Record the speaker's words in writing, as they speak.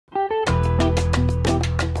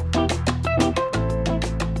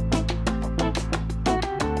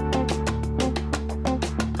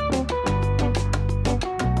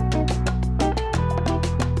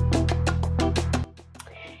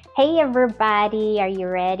Hey everybody, are you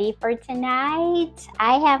ready for tonight?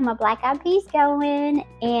 I have my black eyed peas going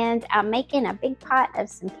and I'm making a big pot of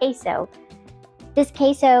some queso. This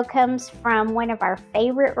queso comes from one of our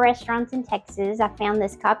favorite restaurants in Texas. I found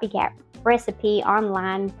this copycat recipe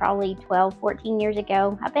online probably 12, 14 years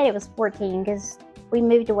ago. I bet it was 14 because we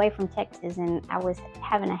moved away from Texas and I was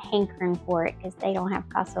having a hankering for it because they don't have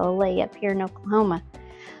Casa Ole up here in Oklahoma.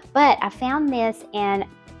 But I found this and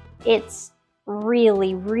it's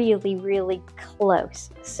really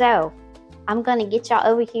close. So I'm gonna get y'all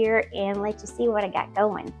over here and let you see what I got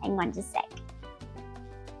going. Hang on just a sec.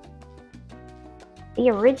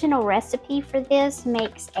 The original recipe for this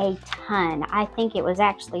makes a ton. I think it was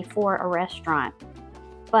actually for a restaurant,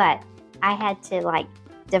 but I had to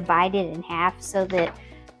divide it in half so that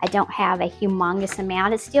I don't have a humongous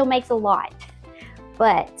amount. It still makes a lot,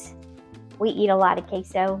 but we eat a lot of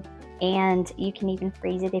queso and you can even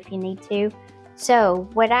freeze it if you need to. So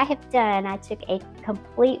what I have done, I took a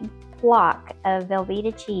complete block of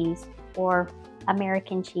Velveeta cheese or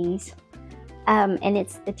American cheese, and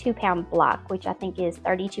it's the 2-pound block, which I think is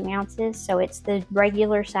 32 ounces. So it's the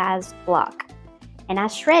regular size block. And I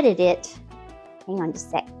shredded it. Hang on just a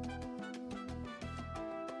sec.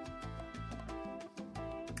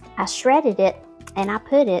 I shredded it and I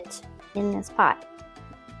put it in this pot.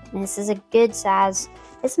 And this is a good size.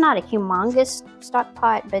 It's not a humongous stock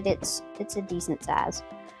pot, but it's a decent size.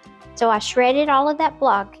 So I shredded all of that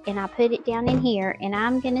block and I put it down in here, and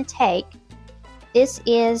I'm gonna take, this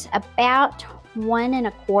is about 1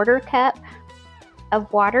 1/4 cup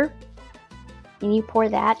of water, and you pour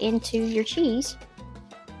that into your cheese.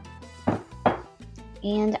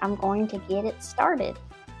 And I'm going to get it started.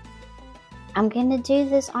 I'm gonna do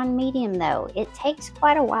this on medium though. It takes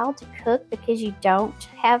quite a while to cook because you don't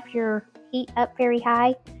have your heat up very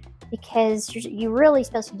high, because you're really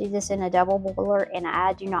supposed to do this in a double boiler, and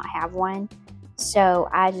I do not have one. So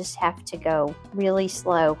I just have to go really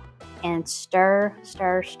slow and stir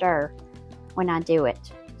when I do it.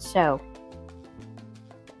 So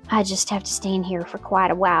I just have to stand here for quite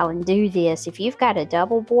a while and do this. If you've got a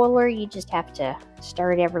double boiler, you just have to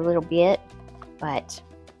stir it every little bit, but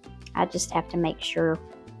I just have to make sure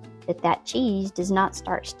that cheese does not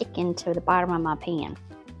start sticking to the bottom of my pan.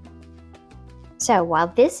 So while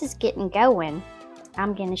this is getting going,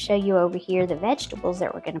 I'm going to show you over here the vegetables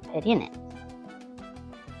that we're going to put in it.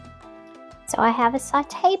 So I have a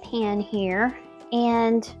saute pan here,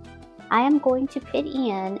 and I am going to put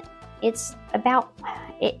in,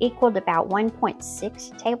 it equaled about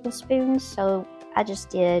 1.6 tablespoons. So I just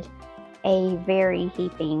did a very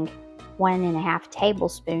heaping 1 1/2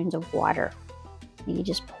 tablespoons of water. And you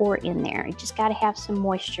just pour it in there. You just got to have some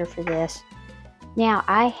moisture for this. Now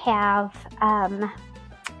I have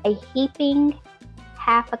a heaping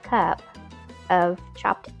 1/2 cup of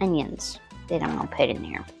chopped onions that I'm going to put in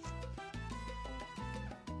there.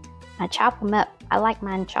 I chop them up. I like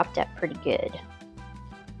mine chopped up pretty good.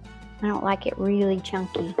 I don't like it really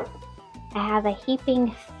chunky. I have a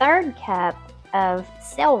heaping 1/3 cup of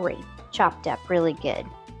celery chopped up really good.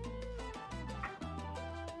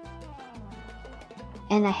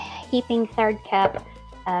 And a heaping 1/3 cup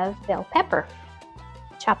of bell pepper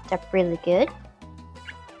chopped up really good.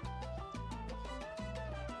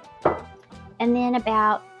 And then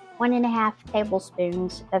about 1 1/2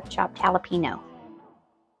 tablespoons of chopped jalapeno.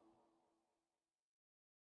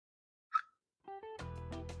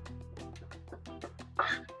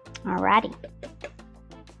 Alrighty.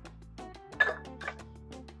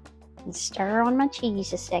 And stir on my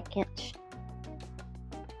cheese a second.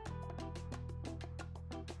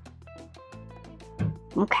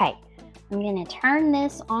 Okay. I'm going to turn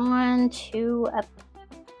this on to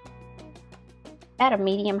about a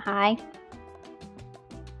medium high.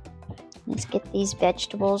 Let's get these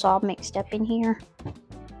vegetables all mixed up in here.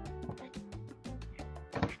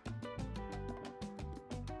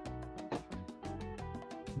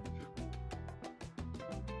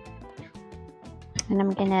 And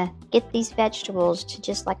I'm going to get these vegetables to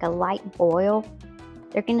just like a light boil.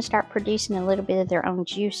 They're going to start producing a little bit of their own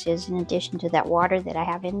juices in addition to that water that I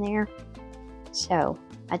have in there. So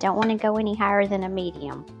I don't want to go any higher than a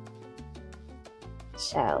medium.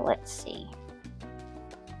 So let's see.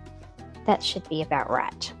 That should be about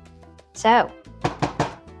right. So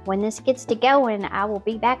when this gets to going, I will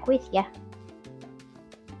be back with you.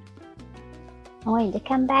 I wanted to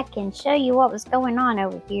come back and show you what was going on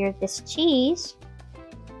over here. This cheese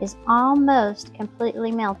is almost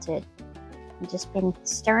completely melted. I've just been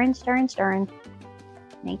stirring.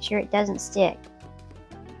 Make sure it doesn't stick.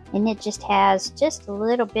 And it just has just a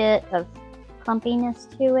little bit of clumpiness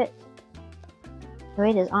to it. So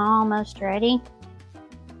it is almost ready.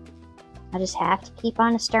 I just have to keep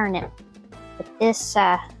on stirring it. But this,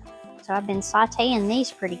 so I've been sauteing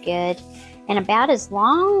these pretty good. And about as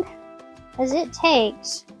long as it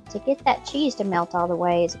takes to get that cheese to melt all the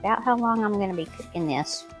way is about how long I'm going to be cooking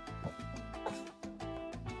this.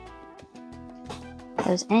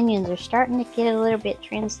 Those onions are starting to get a little bit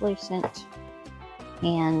translucent.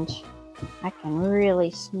 And I can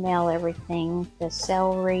really smell everything. The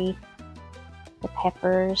celery, the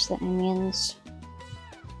peppers, the onions.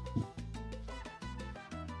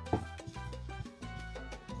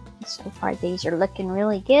 So far, these are looking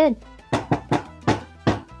really good.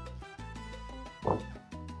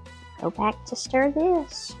 Go back to stir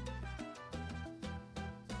this.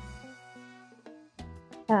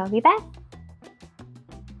 So I'll be back.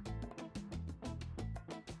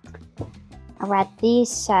 Alright,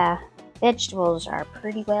 these vegetables are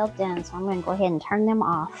pretty well done, so I'm going to go ahead and turn them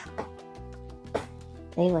off.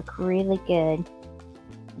 They look really good.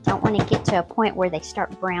 I don't want to get to a point where they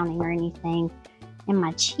start browning or anything. And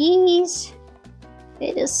my cheese,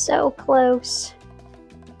 it is so close.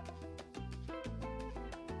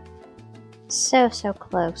 So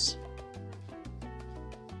close.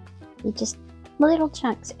 You just little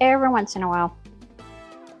chunks every once in a while.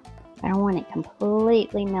 I don't want it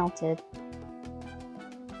completely melted.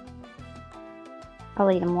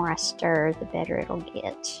 Probably the more I stir, the better it'll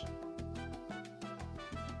get.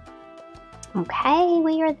 Okay,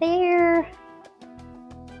 we are there.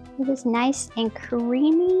 It is nice and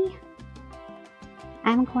creamy.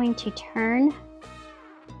 I'm going to turn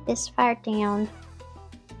this fire down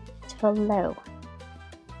to low.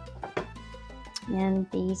 And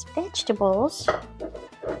these vegetables,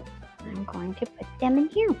 I'm going to put them in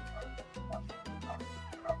here.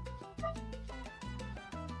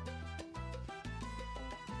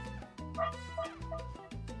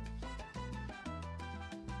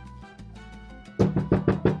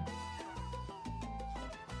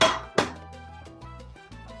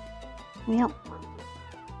 Well,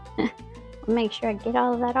 I'll make sure I get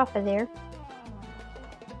all of that off of there.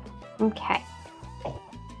 Okay.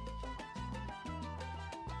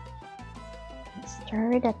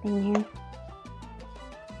 Stir it up in here.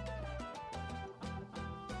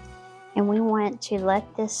 And we want to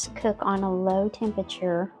let this cook on a low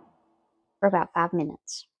temperature for about 5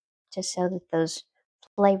 minutes, just so that those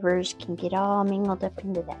flavors can get all mingled up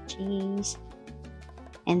into that cheese.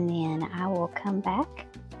 And then I will come back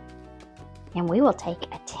and we will take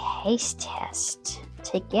a taste test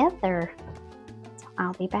together. So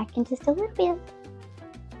I'll be back in just a little bit.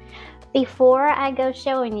 Before I go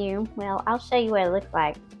showing you, well, I'll show you what it looks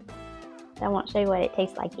like. I won't show you what it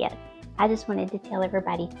tastes like yet. I just wanted to tell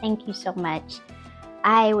everybody thank you so much.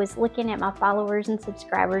 I was looking at my followers and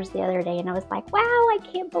subscribers the other day and I was like, wow, I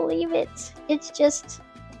can't believe it. It's just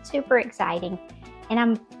super exciting. And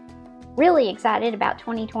I'm really excited about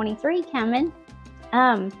 2023 coming.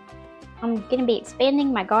 I'm going to be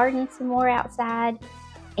expanding my garden some more outside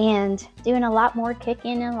and doing a lot more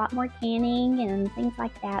cooking and a lot more canning and things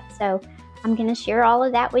like that. So I'm going to share all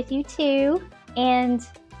of that with you too. And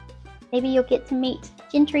maybe you'll get to meet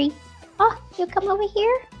Gentry. Oh, you'll come over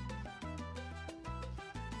here.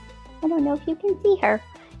 I don't know if you can see her.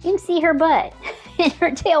 You can see her butt and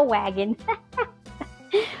her tail wagging.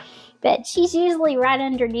 But she's usually right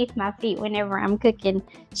underneath my feet whenever I'm cooking.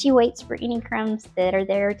 She waits for any crumbs that are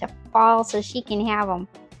there to fall so she can have them.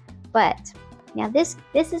 But now this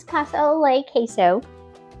is Casa Ole Queso.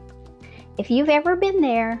 If you've ever been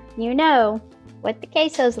there, you know what the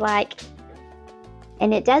queso's like.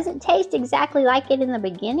 And it doesn't taste exactly like it in the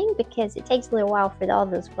beginning because it takes a little while for all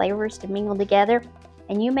those flavors to mingle together.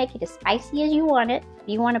 And you make it as spicy as you want it. If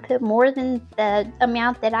you want to put more than the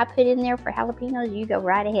amount that I put in there for jalapenos, you go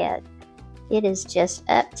right ahead. It is just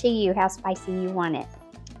up to you how spicy you want it.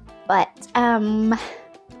 But, I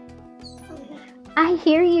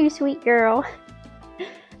hear you, sweet girl.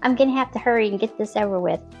 I'm going to have to hurry and get this over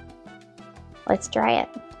with. Let's try it.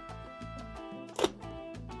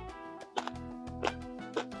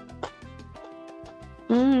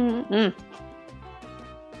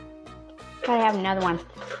 Gotta have another one.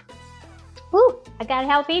 Woo! I got a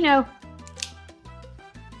jalapeno.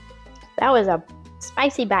 That was a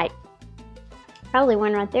spicy bite. Probably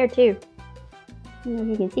one right there too. I don't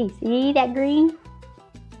know if you can see. See that green?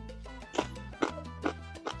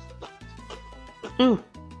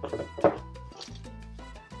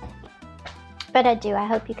 But I do. I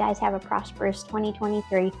hope you guys have a prosperous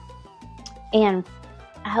 2023. And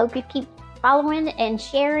I hope you keep following and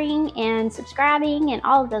sharing and subscribing and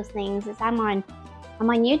all of those things. As I'm on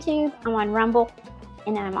YouTube, I'm on Rumble,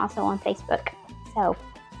 and I'm also on Facebook. So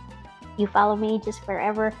you follow me just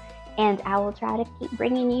wherever. and I will try to keep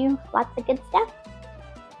bringing you lots of good stuff.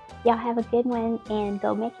 Y'all have a good one and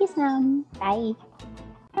go make you some. Bye.